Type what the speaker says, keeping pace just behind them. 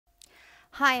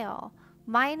Hi all,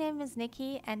 my name is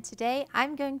Nikki and today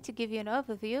I'm going to give you an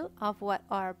overview of what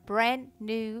our brand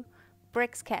new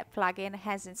BricsCAD plugin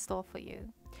has in store for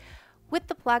you. With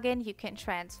the plugin you can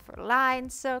transfer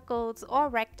lines, circles or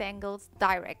rectangles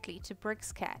directly to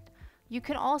BricsCAD. You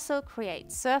can also create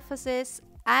surfaces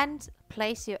and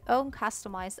place your own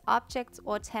customized objects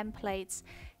or templates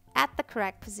at the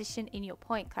correct position in your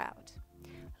point cloud.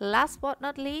 Last but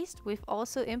not least, we've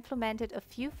also implemented a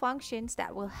few functions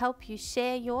that will help you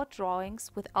share your drawings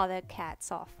with other CAD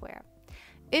software.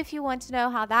 If you want to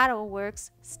know how that all works,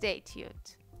 stay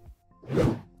tuned.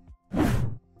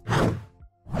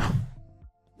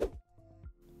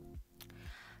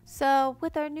 So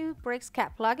with our new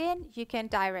BricsCAD plugin, you can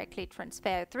directly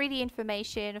transfer 3D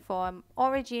information from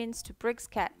origins to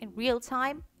BricsCAD in real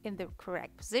time in the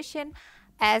correct position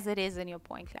as it is in your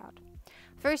point cloud.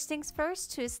 First things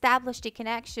first, to establish the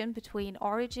connection between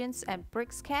Origins and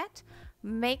BricsCAD,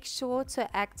 make sure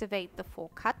to activate the For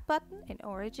Cut button in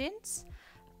Origins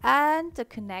and the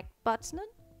Connect button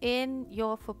in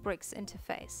your For Bricks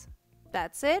interface.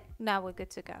 That's it, now we're good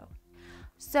to go.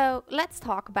 So let's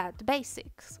talk about the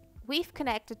basics. We've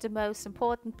connected the most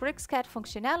important BricsCAD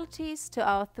functionalities to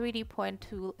our 3D point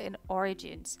tool in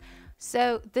Origins.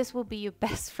 So this will be your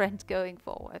best friend going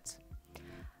forward.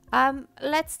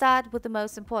 Let's start with the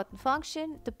most important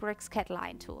function, the BricsCAD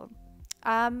Line Tool.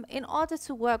 In order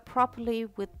to work properly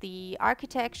with the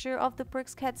architecture of the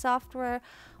BricsCAD software,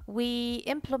 we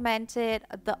implemented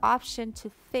the option to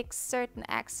fix certain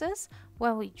axes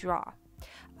when we draw.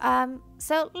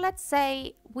 So let's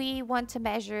say we want to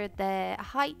measure the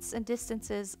heights and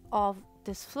distances of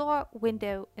this floor,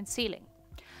 window and ceiling.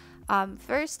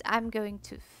 First, I'm going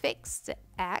to fix the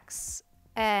X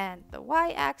and the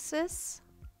Y axis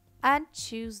and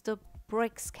choose the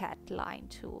BricsCAD Line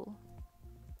Tool.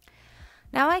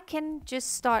 Now I can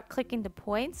just start clicking the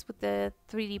points with the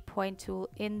 3D point tool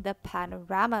in the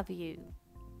panorama view.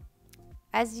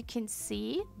 As you can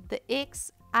see, the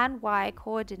X and Y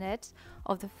coordinate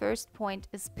of the first point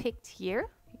is picked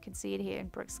here. You can see it here in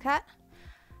BricsCAD.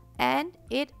 And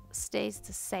it stays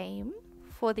the same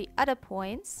for the other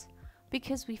points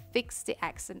because we fixed the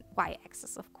X and Y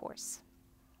axis, of course.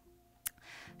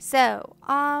 So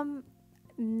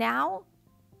now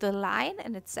the line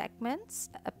and its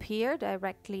segments appear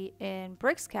directly in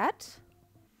BricsCAD,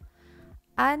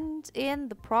 and in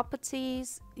the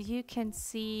properties you can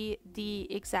see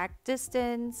the exact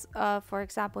distance, for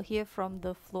example here from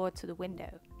the floor to the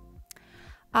window.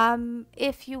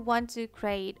 If you want to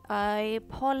create a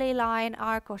polyline,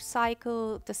 arc or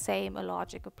cycle, the same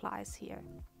logic applies here.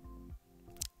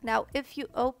 Now, if you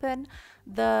open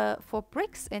the For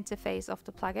Bricks interface of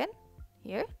the plugin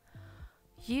here,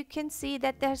 you can see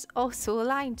that there's also a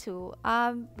line tool.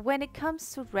 When it comes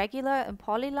to regular and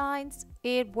polylines,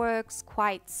 it works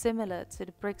quite similar to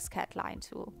the BricsCAD Line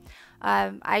Tool.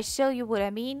 I show you what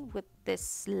I mean with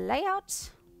this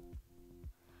layout.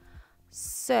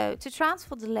 So to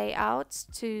transfer the layout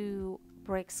to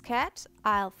BricsCAD,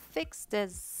 I'll fix the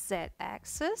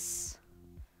Z-axis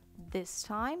this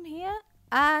time here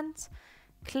and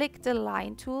click the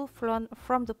line tool from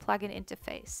the plugin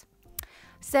interface.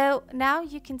 So now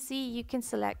you can see you can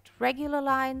select regular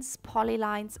lines,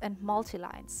 polylines and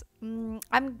multilines.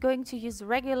 I'm going to use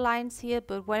regular lines here,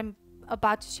 but what I'm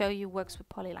about to show you works with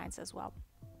polylines as well.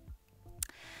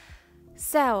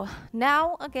 So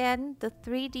now again the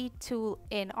 3D tool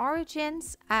in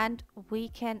Origins and we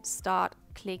can start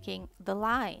clicking the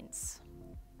lines.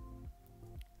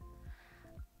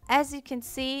 As you can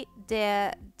see,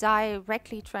 they're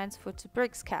directly transferred to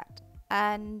BricsCAD.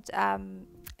 And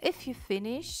if you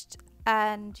finished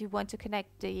and you want to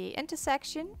connect the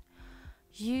intersection,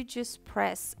 you just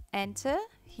press Enter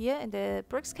here in the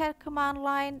BricsCAD command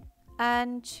line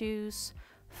and choose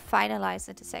Finalize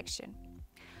Intersection.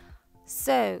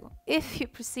 So if you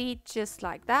proceed just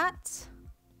like that,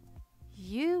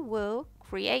 you will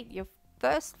create your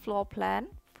first floor plan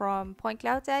from point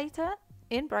cloud data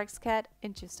in BricsCAD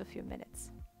in just a few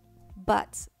minutes.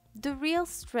 But the real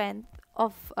strength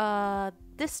of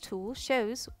this tool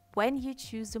shows when you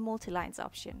choose the multilines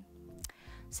option.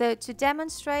 So to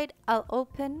demonstrate, I'll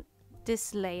open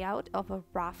this layout of a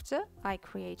rafter I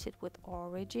created with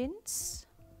Origins.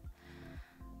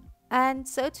 And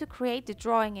so to create the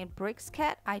drawing in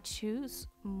BricsCAD, I choose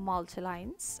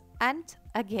multilines and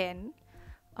again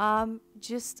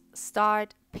just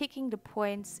start picking the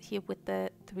points here with the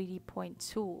 3D point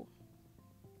tool.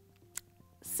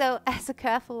 So as a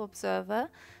careful observer,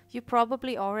 you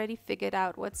probably already figured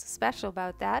out what's special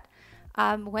about that.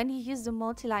 When you use the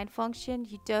multi-line function,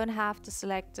 you don't have to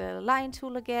select the line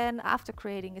tool again after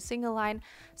creating a single line,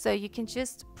 so you can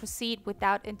just proceed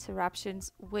without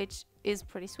interruptions, which is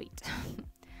pretty sweet.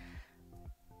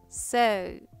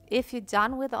 So if you're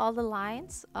done with all the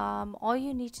lines, all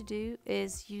you need to do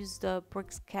is use the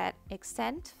BricsCAD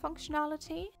extend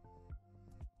functionality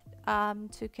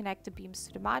to connect the beams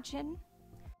to the margin.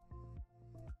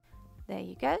 There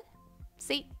you go.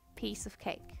 See, piece of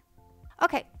cake.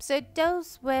 Okay, so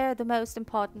those were the most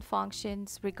important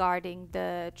functions regarding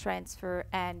the transfer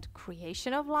and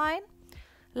creation of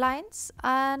lines.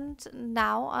 And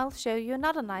now I'll show you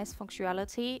another nice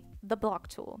functionality, the block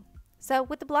tool. So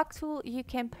with the block tool, you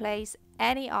can place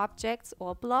any objects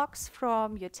or blocks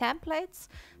from your templates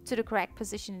to the correct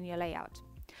position in your layout.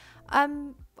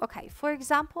 Okay, for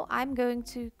example, I'm going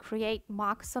to create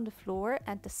markers on the floor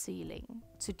and the ceiling.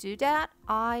 To do that,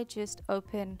 I just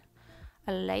open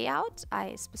a layout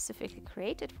I specifically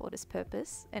created for this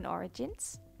purpose in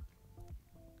Origins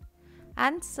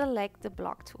and select the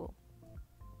block tool.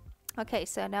 Okay,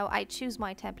 so now I choose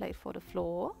my template for the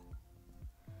floor,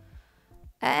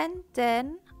 and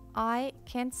then I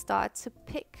can start to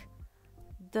pick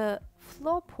the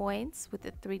floor points with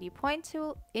the 3D point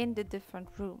tool in the different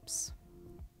rooms.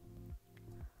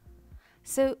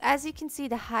 So as you can see,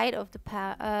 the height of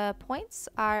the points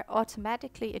are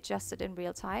automatically adjusted in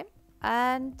real time,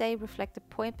 and they reflect the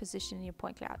point position in your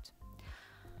point cloud.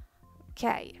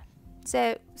 Okay,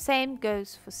 so same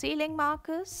goes for ceiling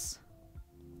markers.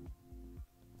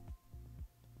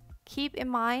 Keep in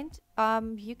mind,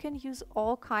 you can use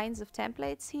all kinds of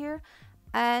templates here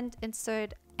and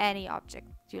insert any object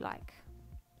you like.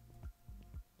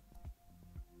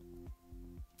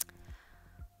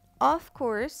 Of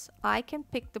course, I can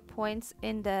pick the points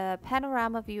in the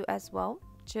panorama view as well,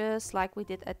 just like we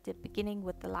did at the beginning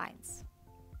with the lines.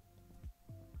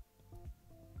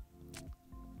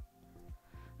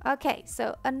 Okay,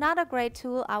 so another great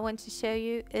tool I want to show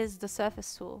you is the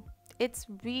surface tool. It's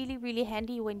really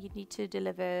handy when you need to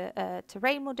deliver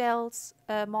terrain models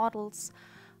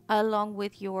along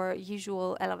with your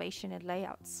usual elevation and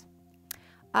layouts.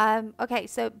 Okay,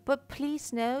 so but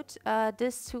please note,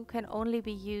 this tool can only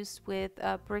be used with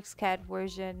BricsCAD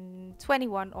version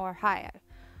 21 or higher.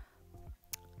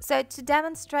 So to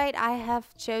demonstrate, I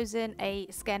have chosen a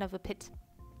scan of a pit.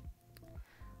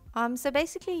 So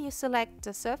basically you select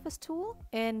the surface tool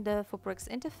in the For Bricks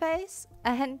interface,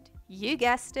 and you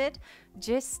guessed it,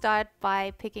 just start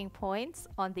by picking points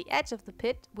on the edge of the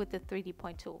pit with the 3D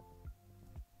point tool.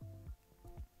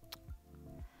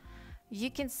 You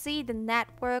can see the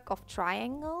network of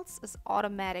triangles is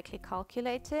automatically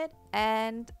calculated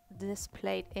and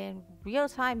displayed in real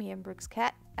time here in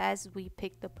BricsCAD as we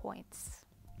pick the points.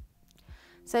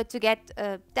 So to get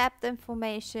depth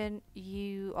information,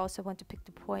 you also want to pick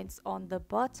the points on the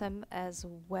bottom as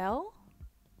well.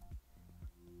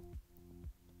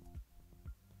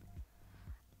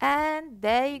 And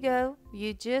there you go.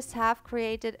 You just have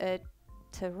created a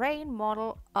terrain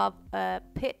model of a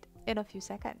pit in a few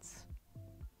seconds.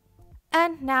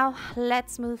 And now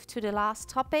let's move to the last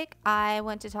topic I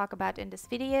want to talk about in this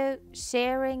video,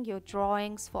 sharing your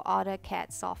drawings for other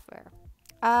CAD software.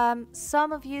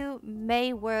 Some of you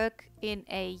may work in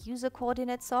a user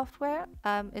coordinate software,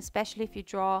 especially if you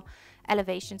draw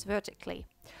elevations vertically.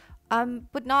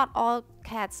 But not all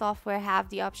CAD software have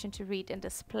the option to read and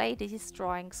display these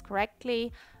drawings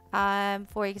correctly,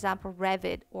 for example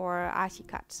Revit or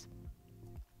Archicad.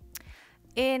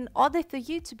 In order for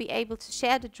you to be able to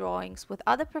share the drawings with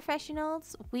other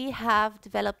professionals, we have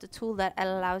developed a tool that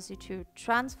allows you to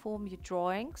transform your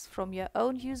drawings from your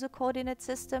own user coordinate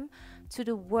system to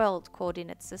the world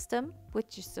coordinate system with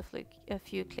just a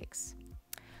few clicks.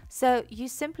 So you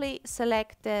simply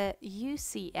select the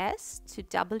UCS to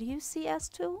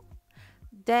WCS tool,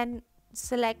 then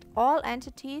select all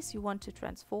entities you want to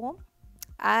transform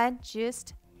and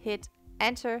just hit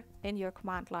enter in your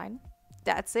command line.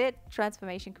 That's it,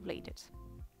 transformation completed.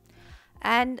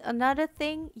 And another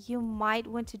thing you might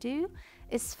want to do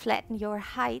is flatten your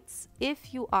heights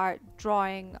if you are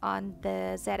drawing on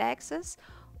the Z-axis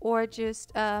or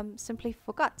just simply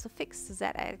forgot to fix the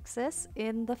Z-axis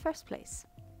in the first place.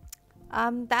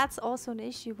 That's also an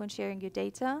issue when sharing your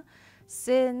data,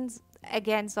 since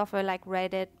again software like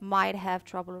Revit might have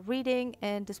trouble reading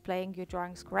and displaying your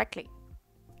drawings correctly.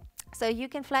 So you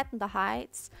can flatten the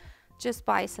heights just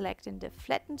by selecting the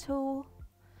flatten tool,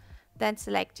 then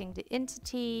selecting the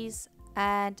entities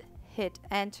and hit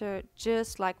enter,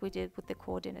 just like we did with the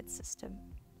coordinate system.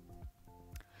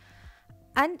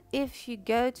 And if you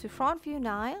go to front view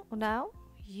now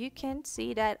you can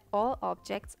see that all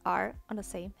objects are on the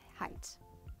same height.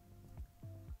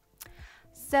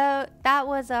 So that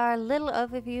was our little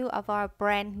overview of our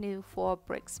brand new For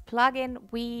Bricks plugin.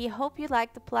 We hope you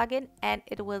like the plugin and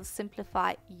it will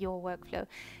simplify your workflow.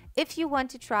 If you want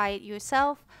to try it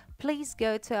yourself, please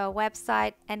go to our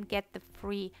website and get the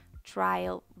free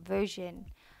trial version.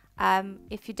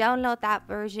 If you download that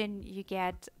version, you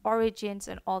get origins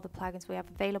and all the plugins we have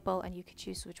available, and you can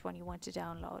choose which one you want to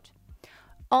download.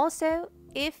 Also,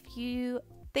 if you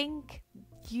think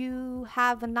you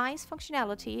have a nice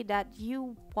functionality that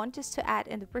you want us to add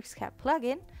in the BricsCAD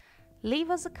plugin,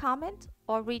 leave us a comment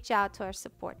or reach out to our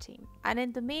support team. And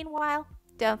in the meanwhile,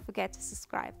 don't forget to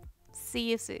subscribe.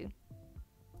 See you soon.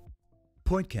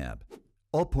 PointCab.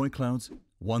 All point clouds,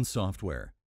 one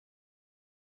software.